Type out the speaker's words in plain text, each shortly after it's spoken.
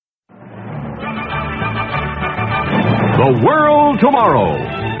The World Tomorrow.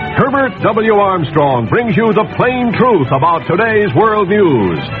 Herbert W. Armstrong brings you the plain truth about today's world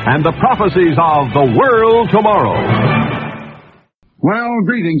news and the prophecies of the world tomorrow. Well,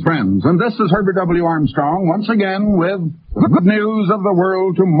 greetings, friends, and this is Herbert W. Armstrong once again with the good news of the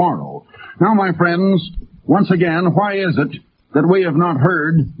world tomorrow. Now, my friends, once again, why is it that we have not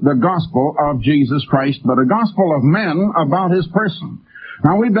heard the gospel of Jesus Christ, but a gospel of men about his person?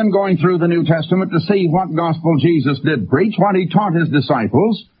 Now, we've been going through the New Testament to see what gospel Jesus did preach, what he taught his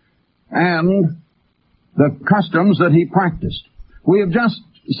disciples, and the customs that he practiced. We have just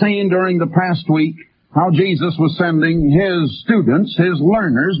seen during the past week how Jesus was sending his students, his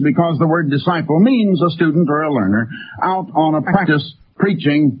learners, because the word disciple means a student or a learner, out on a practice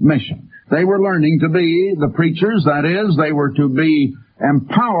preaching mission. They were learning to be the preachers, that is, they were to be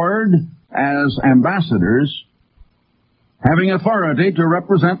empowered as ambassadors, having authority to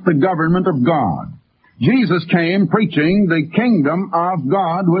represent the government of God. Jesus came preaching the kingdom of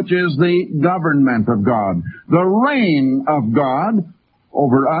God, which is the government of God, the reign of God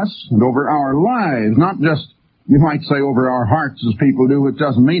over us and over our lives, not just, you might say, over our hearts as people do, which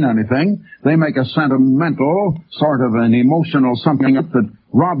doesn't mean anything. They make a sentimental, sort of an emotional something that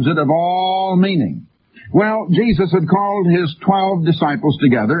robs it of all meaning. Well, Jesus had called his 12 disciples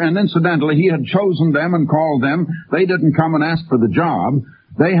together, and incidentally, he had chosen them and called them. They didn't come and ask for the job.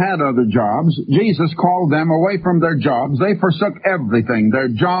 They had other jobs. Jesus called them away from their jobs. They forsook everything, their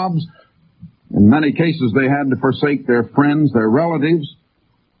jobs. In many cases, they had to forsake their friends, their relatives.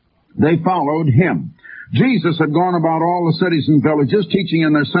 They followed him. Jesus had gone about all the cities and villages, teaching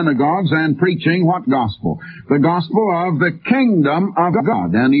in their synagogues and preaching what gospel? The gospel of the kingdom of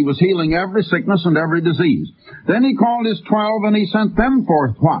God. And he was healing every sickness and every disease. Then he called his 12 and he sent them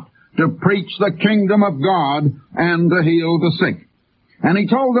forth what? To preach the kingdom of God and to heal the sick. And he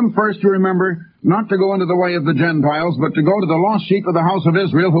told them first, you remember, not to go into the way of the Gentiles, but to go to the lost sheep of the house of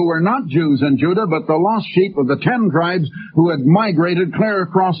Israel, who were not Jews in Judah, but the lost sheep of the 10 tribes who had migrated clear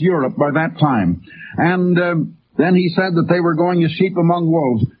across Europe by that time. And then he said that they were going as sheep among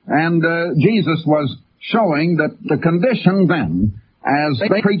wolves. And Jesus was showing that the condition then, as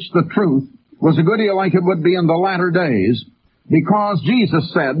they preached the truth, was a good deal like it would be in the latter days, because Jesus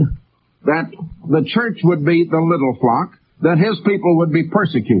said that the church would be the little flock, that his people would be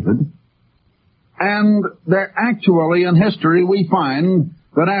persecuted. And there actually in history we find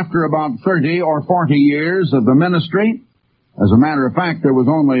that after about 30 or 40 years of the ministry, as a matter of fact there was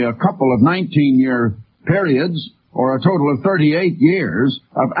only a couple of 19-year periods, or a total of 38 years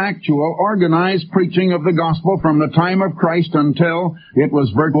of actual organized preaching of the gospel from the time of Christ until it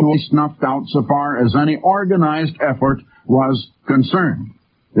was virtually snuffed out so far as any organized effort was concerned.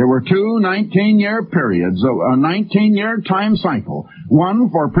 There were two 19-year periods, a 19-year time cycle, one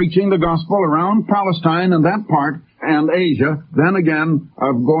for preaching the gospel around Palestine and that part, and Asia, then again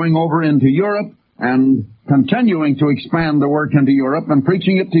of going over into Europe and continuing to expand the work into Europe and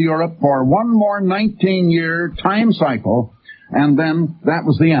preaching it to Europe for one more 19-year time cycle, and then that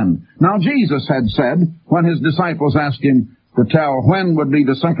was the end. Now, Jesus had said, when his disciples asked him to tell when would be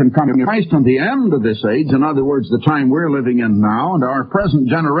the second coming of Christ and the end of this age, in other words, the time we're living in now and our present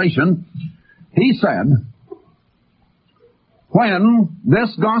generation, he said, when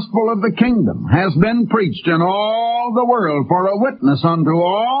this gospel of the kingdom has been preached in all the world for a witness unto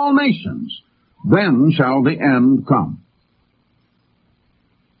all nations, then shall the end come.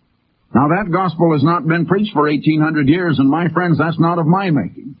 Now that gospel has not been preached for 1,800 years, and my friends, that's not of my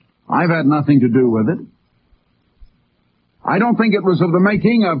making. I've had nothing to do with it. I don't think it was of the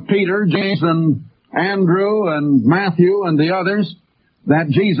making of Peter, James, and Andrew, and Matthew, and the others, that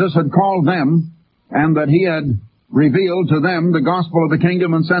Jesus had called them, and that he had revealed to them the gospel of the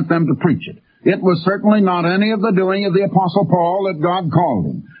kingdom and sent them to preach it. It was certainly not any of the doing of the Apostle Paul that God called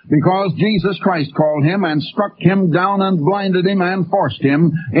him, because Jesus Christ called him and struck him down and blinded him and forced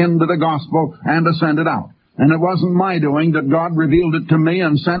him into the gospel and to send it out. And it wasn't my doing that God revealed it to me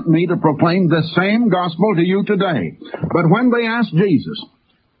and sent me to proclaim the same gospel to you today. But when they asked Jesus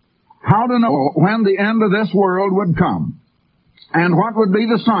how to know when the end of this world would come and what would be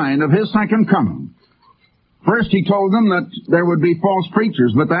the sign of his second coming, first he told them that there would be false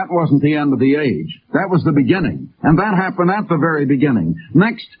preachers, but that wasn't the end of the age. That was the beginning. And that happened at the very beginning.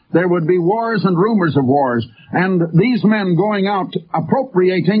 Next, there would be wars and rumors of wars. And these men going out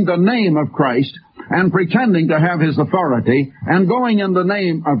appropriating the name of Christ and pretending to have his authority and going in the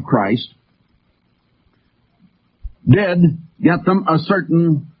name of Christ did get them a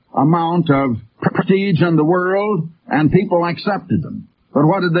certain amount of prestige in the world, and people accepted them. But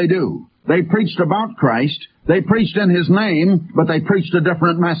what did they do? They preached about Christ. They preached in His name, but they preached a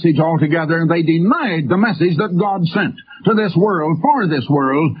different message altogether, and they denied the message that God sent to this world, for this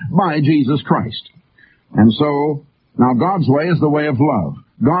world, by Jesus Christ. And so, now God's way is the way of love.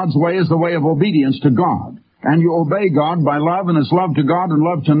 God's way is the way of obedience to God. And you obey God by love, and it's love to God and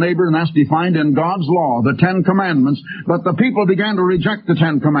love to neighbor, and that's defined in God's law, the 10 Commandments. But the people began to reject the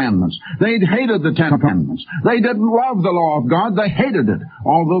 10 Commandments. They hated the 10 Commandments. They didn't love the law of God. They hated it.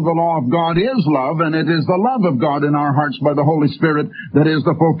 Although the law of God is love, and it is the love of God in our hearts by the Holy Spirit that is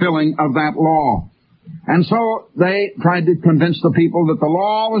the fulfilling of that law. And so they tried to convince the people that the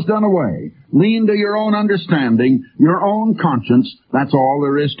law was done away. Lean to your own understanding, your own conscience. That's all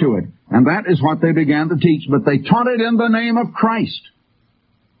there is to it. And that is what they began to teach, but they taught it in the name of Christ.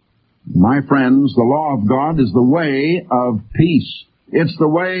 My friends, the law of God is the way of peace. It's the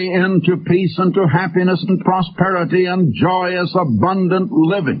way into peace and to happiness and prosperity and joyous, abundant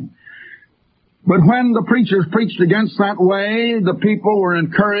living. But when the preachers preached against that way, the people were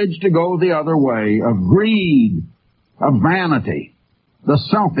encouraged to go the other way, of greed, of vanity, the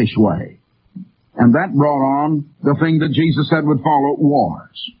selfish way. And that brought on the thing that Jesus said would follow: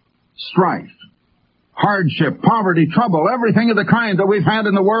 wars, strife, hardship, poverty, trouble, everything of the kind that we've had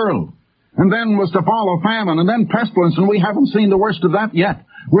in the world. And then was to follow famine, and then pestilence, and we haven't seen the worst of that yet.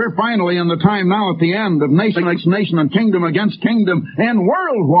 We're finally in the time now at the end of nation against nation and kingdom against kingdom and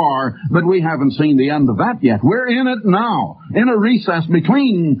world war, but we haven't seen the end of that yet. We're in it now, in a recess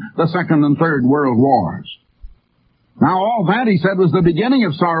between the second and third world wars. Now all that, he said, was the beginning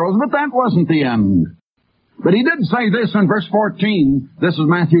of sorrows, but that wasn't the end. But he did say this in verse 14. This is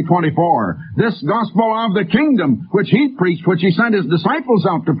Matthew 24. This gospel of the kingdom, which he preached, which he sent his disciples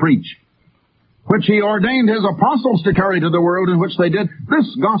out to preach, which he ordained his apostles to carry to the world, in which they did,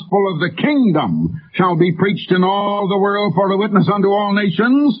 this gospel of the kingdom shall be preached in all the world for a witness unto all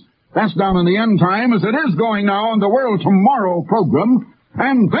nations. That's down in the end time, as it is going now in the World Tomorrow program.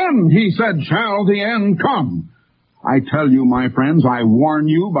 And then, he said, shall the end come. I tell you, my friends, I warn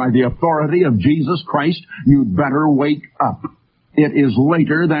you by the authority of Jesus Christ, you'd better wake up. It is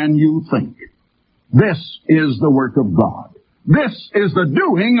later than you think. This is the work of God. This is the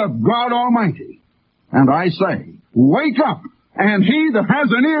doing of God Almighty. And I say, wake up, and he that has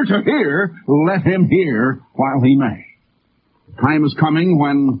an ear to hear, let him hear while he may. Time is coming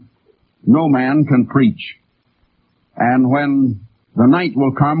when no man can preach, and when the night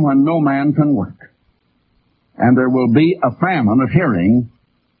will come when no man can work. And there will be a famine of hearing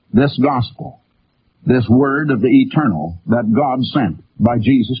this gospel, this word of the eternal that God sent by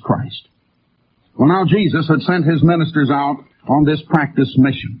Jesus Christ. Well, now Jesus had sent his ministers out on this practice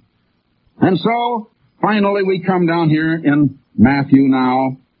mission. And so, finally, we come down here in Matthew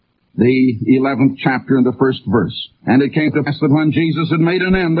now, the 11th chapter and the first verse. And it came to pass that when Jesus had made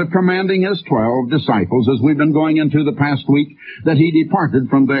an end of commanding his 12 disciples, as we've been going into the past week, that he departed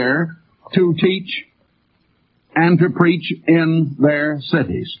from there to teach and to preach in their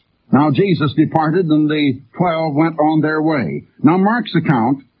cities. Now Jesus departed, and the 12 went on their way. Now Mark's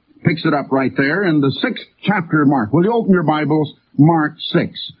account picks it up right there in the 6th chapter of Mark. Will you open your Bibles? Mark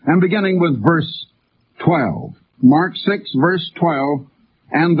 6, and beginning with verse 12. Mark 6, verse 12,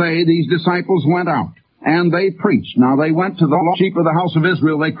 and these disciples, went out, and they preached. Now they went to the lost sheep of the house of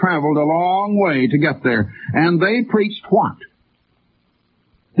Israel. They traveled a long way to get there. And they preached what?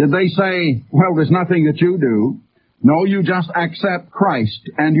 Did they say, well, there's nothing that you do? No, you just accept Christ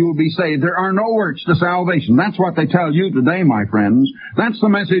and you'll be saved. There are no works to salvation. That's what they tell you today, my friends. That's the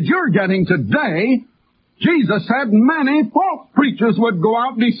message you're getting today. Jesus said many false preachers would go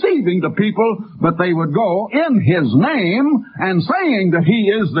out deceiving the people, but they would go in his name and saying that he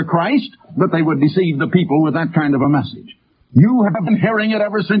is the Christ, but they would deceive the people with that kind of a message. You have been hearing it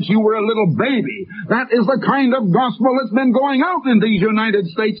ever since you were a little baby. That is the kind of gospel that's been going out in these United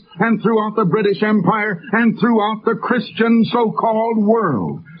States and throughout the British Empire and throughout the Christian so-called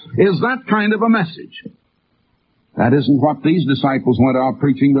world. Is that kind of a message. That isn't what these disciples went out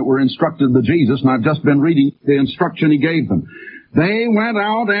preaching that were instructed by Jesus, and I've just been reading the instruction he gave them. They went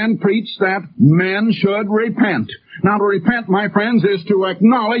out and preached that men should repent. Now, to repent, my friends, is to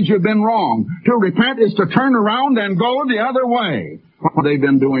acknowledge you've been wrong. To repent is to turn around and go the other way. What they've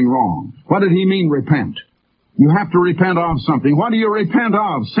been doing wrong. What did he mean, repent? You have to repent of something. What do you repent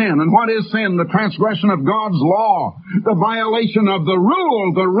of? Sin. And what is sin? The transgression of God's law. The violation of the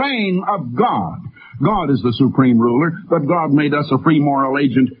rule, the reign of God. God is the supreme ruler, but God made us a free moral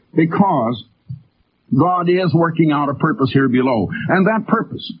agent because God is working out a purpose here below. And that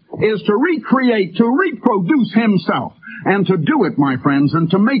purpose is to recreate, to reproduce himself. And to do it, my friends, and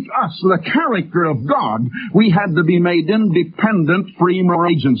to make us the character of God, we had to be made independent, free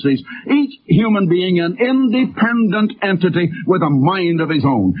moral agencies. Each human being an independent entity with a mind of his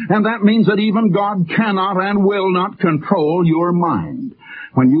own. And that means that even God cannot and will not control your mind.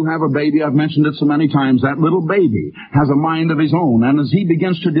 When you have a baby, I've mentioned it so many times, that little baby has a mind of his own. And as he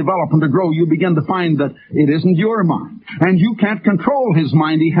begins to develop and to grow, you begin to find that it isn't your mind. And you can't control his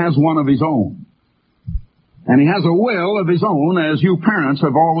mind. He has one of his own. And he has a will of his own, as you parents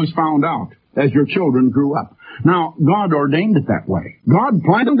have always found out as your children grew up. Now, God ordained it that way. God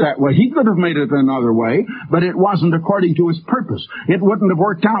planned it that way. He could have made it another way, but it wasn't according to his purpose. It wouldn't have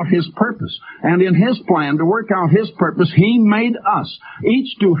worked out his purpose. And in his plan to work out his purpose, he made us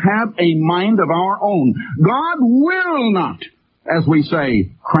each to have a mind of our own. God will not, as we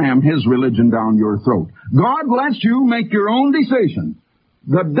say, cram his religion down your throat. God lets you make your own decision.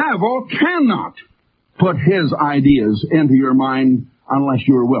 The devil cannot put his ideas into your mind unless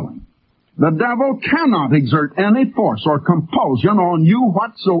you're willing. The devil cannot exert any force or compulsion on you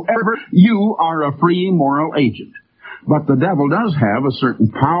whatsoever. You are a free moral agent. But the devil does have a certain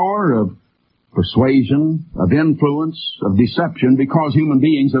power of persuasion, of influence, of deception, because human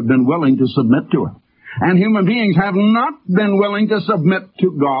beings have been willing to submit to it. And human beings have not been willing to submit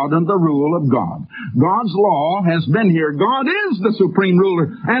to God and the rule of God. God's law has been here. God is the supreme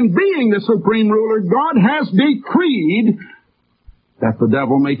ruler. And being the supreme ruler, God has decreed that the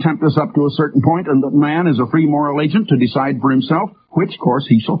devil may tempt us up to a certain point, and that man is a free moral agent to decide for himself which course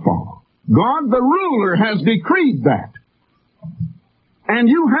he shall follow. God, the ruler, has decreed that. And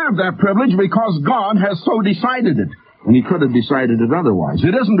you have that privilege because God has so decided it. And he could have decided it otherwise.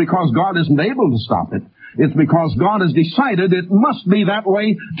 It isn't because God isn't able to stop it. It's because God has decided it must be that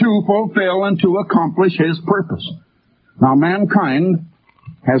way to fulfill and to accomplish his purpose. Now, mankind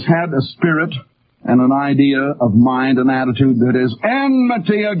has had a spirit and an idea of mind and attitude that is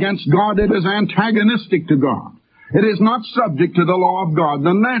enmity against God. It is antagonistic to God. It is not subject to the law of God.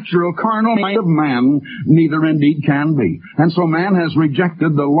 The natural carnal mind of man neither indeed can be. And so man has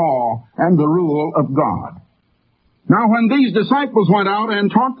rejected the law and the rule of God. Now, when these disciples went out and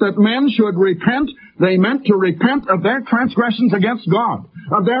taught that men should repent, they meant to repent of their transgressions against God,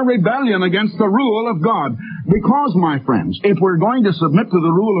 of their rebellion against the rule of God. Because, my friends, if we're going to submit to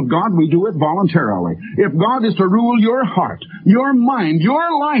the rule of God, we do it voluntarily. If God is to rule your heart, your mind,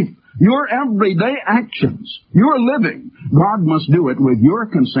 your life, your everyday actions, your living, God must do it with your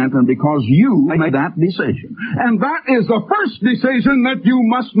consent and because you made that decision. And that is the first decision that you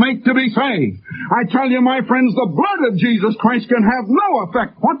must make to be saved. I tell you, my friends, the blood of Jesus Christ can have no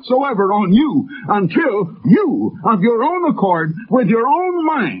effect whatsoever on you until you, of your own accord, with your own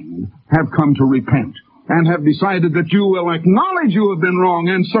mind, have come to repent and have decided that you will acknowledge you have been wrong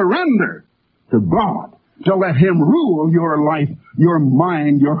and surrender to God, to let him rule your life, your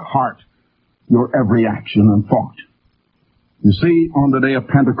mind, your heart, your every action and thought. You see, on the day of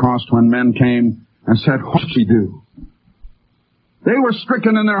Pentecost, when men came and said, what shall we do? They were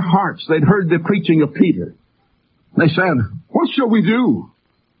stricken in their hearts. They'd heard the preaching of Peter. They said, what shall we do?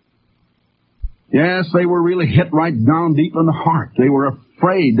 Yes, they were really hit right down deep in the heart. They were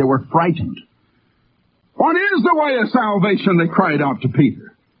afraid. They were frightened. What is the way of salvation? They cried out to Peter.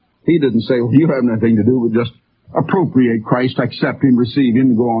 He didn't say, well, you have nothing to do with just appropriate Christ, accept him, receive him,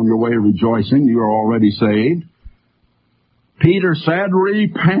 and go on your way rejoicing. You're already saved. Peter said,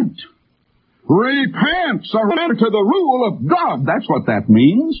 repent. Repent. Surrender to the rule of God. That's what that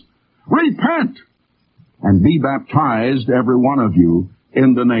means. Repent. And be baptized, every one of you,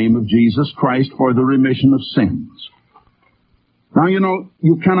 in the name of Jesus Christ for the remission of sins. Now, you know,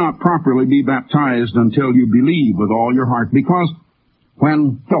 you cannot properly be baptized until you believe with all your heart, because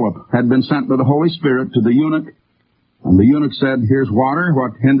when Philip had been sent by the Holy Spirit to the eunuch, and the eunuch said, here's water,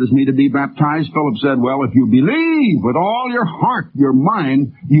 what hinders me to be baptized? Philip said, well, if you believe with all your heart, your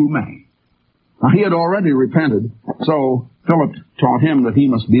mind, you may. Now, he had already repented, so Philip taught him that he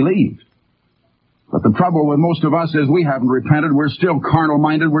must believe. But the trouble with most of us is we haven't repented. We're still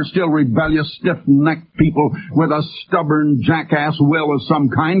carnal-minded. We're still rebellious, stiff-necked people with a stubborn, jackass will of some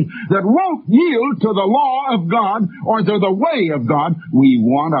kind that won't yield to the law of God or to the way of God. We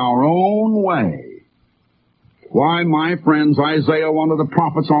want our own way. Why, my friends, Isaiah, one of the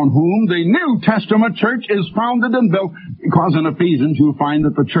prophets on whom the New Testament church is founded and built, because in Ephesians you'll find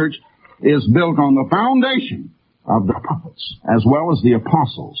that the church is built on the foundation of the prophets, as well as the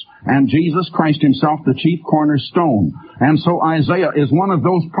apostles, and Jesus Christ himself, the chief cornerstone. And so Isaiah is one of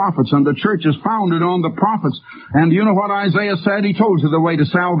those prophets, and the church is founded on the prophets. And you know what Isaiah said? He told you the way to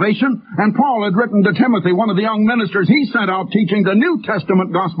salvation. And Paul had written to Timothy, one of the young ministers. He sent out teaching the New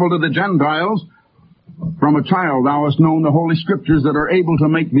Testament gospel to the Gentiles. From a child thou hast known the Holy Scriptures that are able to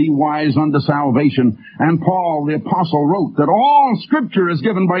make thee wise unto salvation. And Paul the Apostle wrote that all Scripture is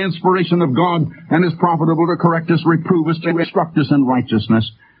given by inspiration of God and is profitable to correct us, reprove us, to instruct us in righteousness.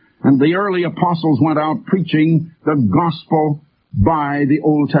 And the early apostles went out preaching the gospel by the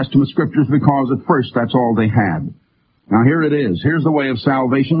Old Testament Scriptures because at first that's all they had. Now here it is. Here's the way of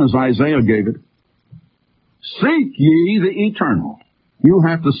salvation as Isaiah gave it. Seek ye the eternal. You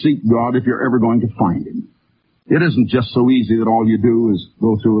have to seek God if you're ever going to find Him. It isn't just so easy that all you do is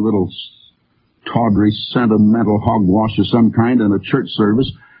go through a little tawdry, sentimental hogwash of some kind in a church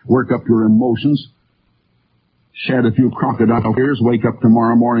service, work up your emotions, shed a few crocodile tears, wake up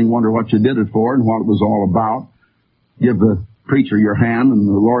tomorrow morning, wonder what you did it for and what it was all about, give the preacher your hand and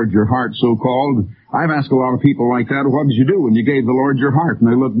the Lord your heart, so-called. I've asked a lot of people like that, what did you do when you gave the Lord your heart? And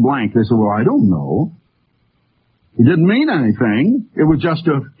they looked blank. They said, well, I don't know. It didn't mean anything. It was just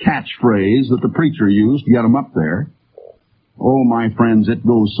a catchphrase that the preacher used to get them up there. Oh, my friends, it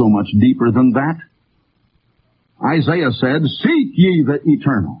goes so much deeper than that. Isaiah said, seek ye the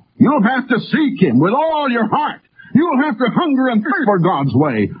eternal. You'll have to seek Him with all your heart. You'll have to hunger and thirst for God's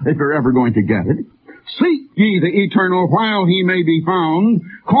way if you're ever going to get it. Seek ye the eternal while He may be found.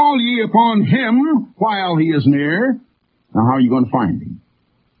 Call ye upon Him while He is near. Now, how are you going to find Him?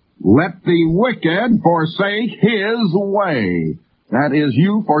 Let the wicked forsake his way. That is,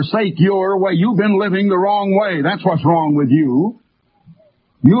 you forsake your way. You've been living the wrong way. That's what's wrong with you.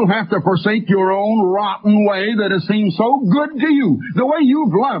 You'll have to forsake your own rotten way that has seemed so good to you. The way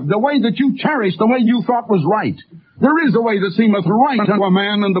you've loved, the way that you cherished, the way you thought was right. There is a way that seemeth right unto a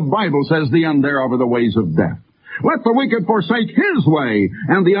man, and the Bible says the end thereof are the ways of death. Let the wicked forsake his way,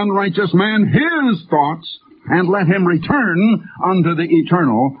 and the unrighteous man his thoughts, and let him return unto the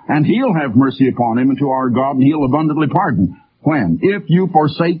eternal, and He'll have mercy upon him and to our God, and He'll abundantly pardon. When? If you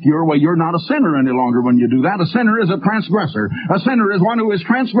forsake your way, you're not a sinner any longer when you do that. A sinner is a transgressor. A sinner is one who is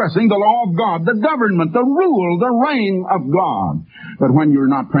transgressing the law of God, the government, the rule, the reign of God. But when you're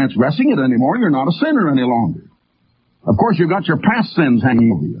not transgressing it anymore, you're not a sinner any longer. Of course, you've got your past sins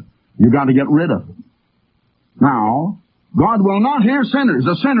hanging over you. You've got to get rid of them. Now, God will not hear sinners.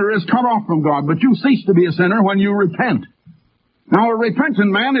 A sinner is cut off from God, but you cease to be a sinner when you repent. Now, a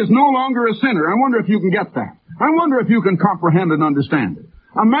repentant man is no longer a sinner. I wonder if you can get that. I wonder if you can comprehend and understand it.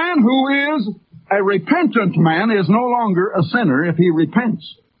 A man who is a repentant man is no longer a sinner if he repents,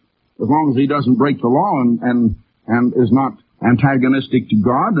 as long as he doesn't break the law and is not antagonistic to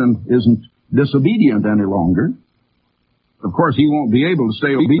God and isn't disobedient any longer. Of course, he won't be able to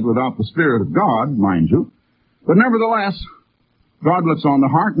stay obedient without the Spirit of God, mind you. But nevertheless, God looks on the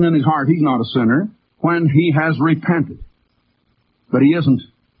heart, and in his heart he's not a sinner when he has repented. But he isn't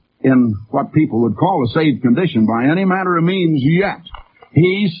in what people would call a saved condition by any manner of means yet.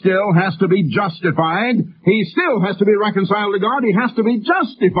 He still has to be justified. He still has to be reconciled to God. He has to be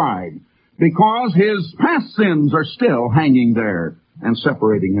justified because his past sins are still hanging there and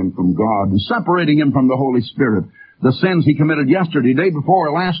separating him from God and separating him from the Holy Spirit. The sins he committed yesterday, day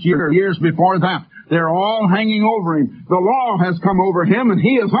before, last year, years before that, they're all hanging over him. The law has come over him, and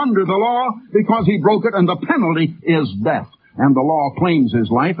he is under the law because he broke it, and the penalty is death. And the law claims his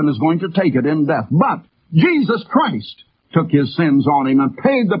life and is going to take it in death. But Jesus Christ took his sins on him and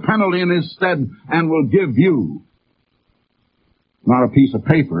paid the penalty in his stead and will give you, not a piece of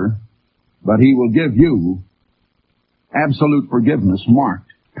paper, but he will give you absolute forgiveness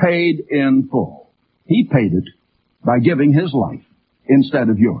marked, paid in full. He paid it by giving his life instead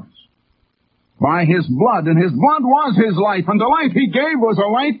of yours. By his blood, and his blood was his life, and the life he gave was a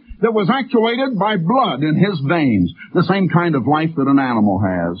life that was actuated by blood in his veins, the same kind of life that an animal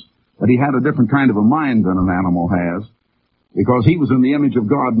has, but he had a different kind of a mind than an animal has, because he was in the image of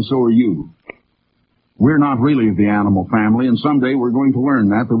God, and so are you. We're not really of the animal family, and someday we're going to learn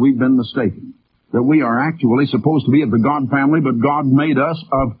that we've been mistaken, that we are actually supposed to be of the God family, but God made us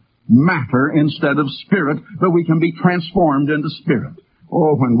of matter instead of spirit, that we can be transformed into spirit.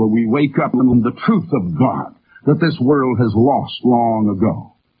 Oh, when will we wake up in the truth of God that this world has lost long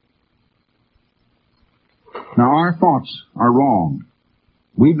ago? Now, our thoughts are wrong.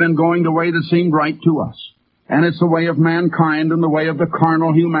 We've been going the way that seemed right to us. And it's the way of mankind and the way of the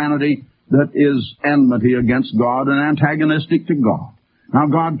carnal humanity that is enmity against God and antagonistic to God. Now,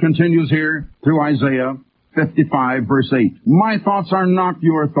 God continues here through Isaiah 55, verse 8. My thoughts are not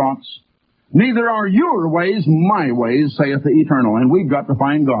your thoughts, neither are your ways my ways, saith the Eternal. And we've got to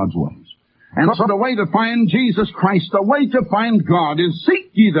find God's ways. And so the way to find Jesus Christ, the way to find God is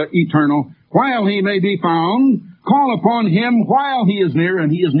seek ye the Eternal while he may be found. Call upon him while he is near,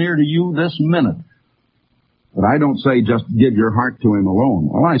 and he is near to you this minute. But I don't say just give your heart to him alone.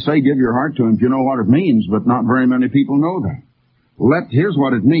 Well, I say give your heart to him if you know what it means, but not very many people know that. Here's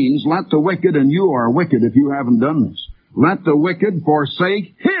what it means. Let the wicked, and you are wicked if you haven't done this, let the wicked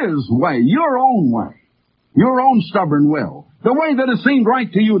forsake his way, your own way, your own stubborn will. The way that has seemed right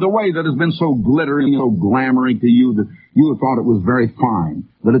to you, the way that has been so glittering, so glamoring to you that you have thought it was very fine,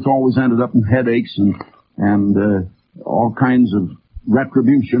 that it's always ended up in headaches and all kinds of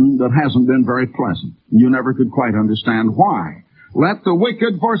retribution that hasn't been very pleasant. You never could quite understand why. Let the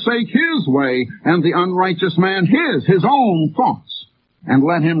wicked forsake his way, and the unrighteous man his own thoughts, and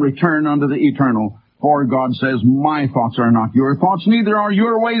let him return unto the eternal. For God says, my thoughts are not your thoughts, neither are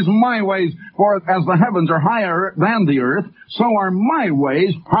your ways my ways. For as the heavens are higher than the earth, so are my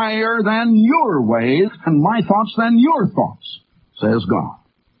ways higher than your ways, and my thoughts than your thoughts, says God.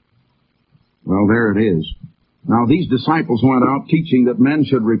 Well, there it is. Now, these disciples went out teaching that men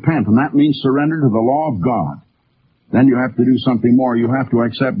should repent, and that means surrender to the law of God. Then you have to do something more. You have to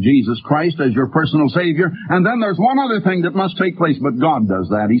accept Jesus Christ as your personal Savior. And then there's one other thing that must take place, but God does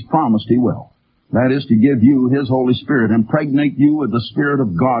that. He's promised He will. That is to give you His Holy Spirit, impregnate you with the Spirit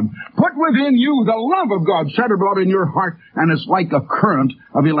of God. Put within you the love of God, shed abroad in your heart, and it's like a current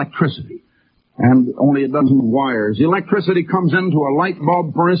of electricity. And only it doesn't wires. Electricity comes into a light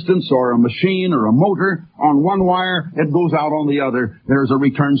bulb, for instance, or a machine or a motor on one wire. It goes out on the other. There's a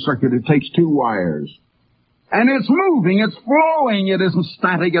return circuit. It takes two wires. And it's moving. It's flowing. It isn't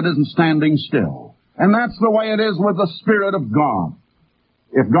static. It isn't standing still. And that's the way it is with the Spirit of God.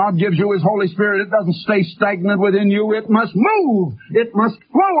 If God gives you His Holy Spirit, it doesn't stay stagnant within you. It must move. It must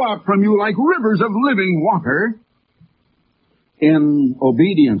flow out from you like rivers of living water, in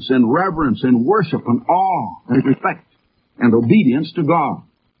obedience, in reverence, in worship, and awe, and respect, and obedience to God.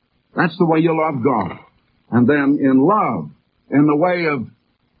 That's the way you love God. And then in love, in the way of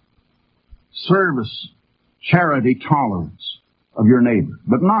service, charity, tolerance of your neighbor,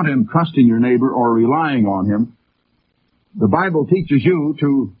 but not in trusting your neighbor or relying on him. The Bible teaches you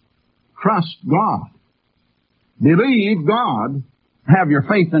to trust God. Believe God, have your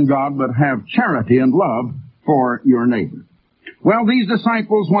faith in God, but have charity and love for your neighbor. Well, these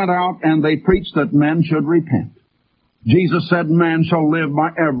disciples went out and they preached that men should repent. Jesus said, man shall live by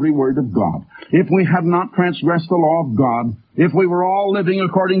every word of God. If we had not transgressed the law of God, if we were all living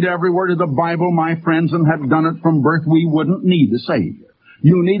according to every word of the Bible, my friends, and had done it from birth, we wouldn't need a Savior.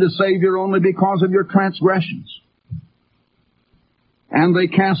 You need a Savior only because of your transgressions. And they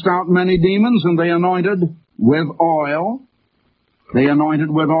cast out many demons, and they anointed with oil. They anointed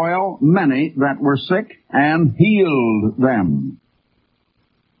with oil many that were sick and healed them.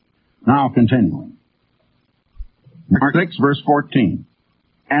 Now continuing. Mark 6, verse 14.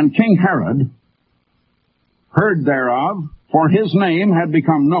 And King Herod heard thereof, for his name had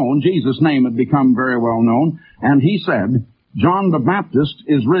become known, Jesus' name had become very well known, and he said, John the Baptist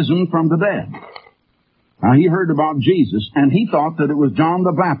is risen from the dead. Now he heard about Jesus, and he thought that it was John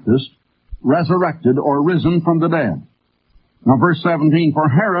the Baptist resurrected or risen from the dead. Now verse 17, for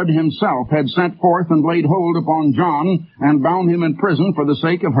Herod himself had sent forth and laid hold upon John and bound him in prison for the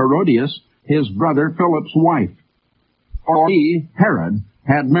sake of Herodias, his brother Philip's wife. For he, Herod,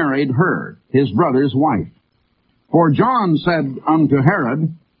 had married her, his brother's wife. For John said unto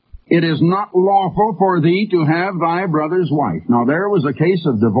Herod, it is not lawful for thee to have thy brother's wife. Now there was a case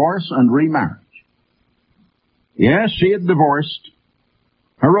of divorce and remarriage. Yes, she had divorced.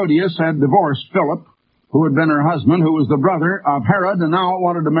 Herodias had divorced Philip, who had been her husband, who was the brother of Herod, and now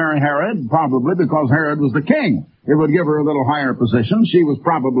wanted to marry Herod, probably because Herod was the king. It would give her a little higher position. She was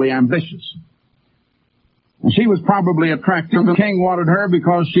probably ambitious. And she was probably attractive. The king wanted her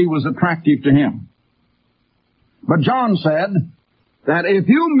because she was attractive to him. But John said that if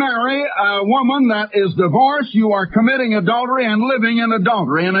you marry a woman that is divorced, you are committing adultery and living in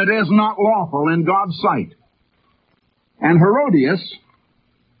adultery, and it is not lawful in God's sight. And Herodias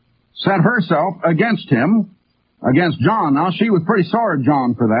set herself against him, against John. Now, she was pretty sore at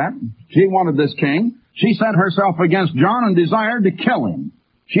John for that. She wanted this king. She set herself against John and desired to kill him.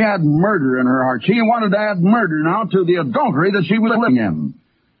 She had murder in her heart. She wanted to add murder now to the adultery that she was living in.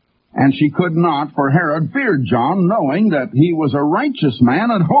 And she could not, for Herod feared John, knowing that he was a righteous man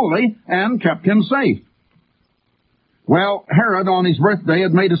and holy, and kept him safe. Well, Herod on his birthday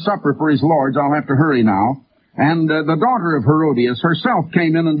had made a supper for his lords. I'll have to hurry now. And the daughter of Herodias herself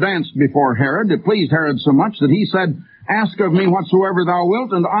came in and danced before Herod. It pleased Herod so much that he said, ask of me whatsoever thou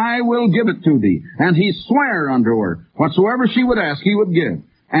wilt, and I will give it to thee. And he sware unto her, whatsoever she would ask, he would give.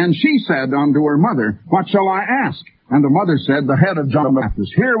 And she said unto her mother, what shall I ask? And the mother said, the head of John the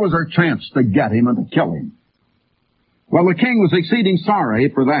Baptist. Here was her chance to get him and to kill him. Well, the king was exceeding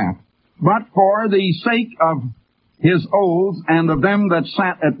sorry for that. But for the sake of his oaths and of them that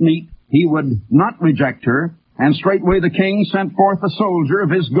sat at meat, he would not reject her. And straightway the king sent forth a soldier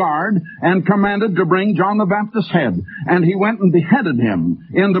of his guard, and commanded to bring John the Baptist's head. And he went and beheaded him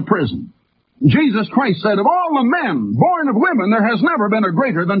in the prison. Jesus Christ said, of all the men born of women, there has never been a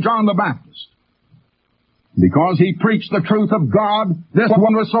greater than John the Baptist. Because he preached the truth of God, this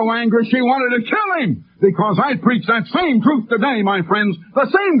one was so angry she wanted to kill him. Because I preach that same truth today, my friends,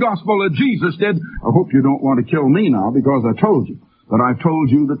 the same gospel that Jesus did. I hope you don't want to kill me now, because I told you. But I've told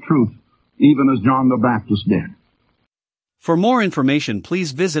you the truth, even as John the Baptist did. For more information,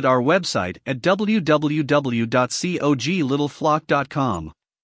 please visit our website at www.coglittleflock.com.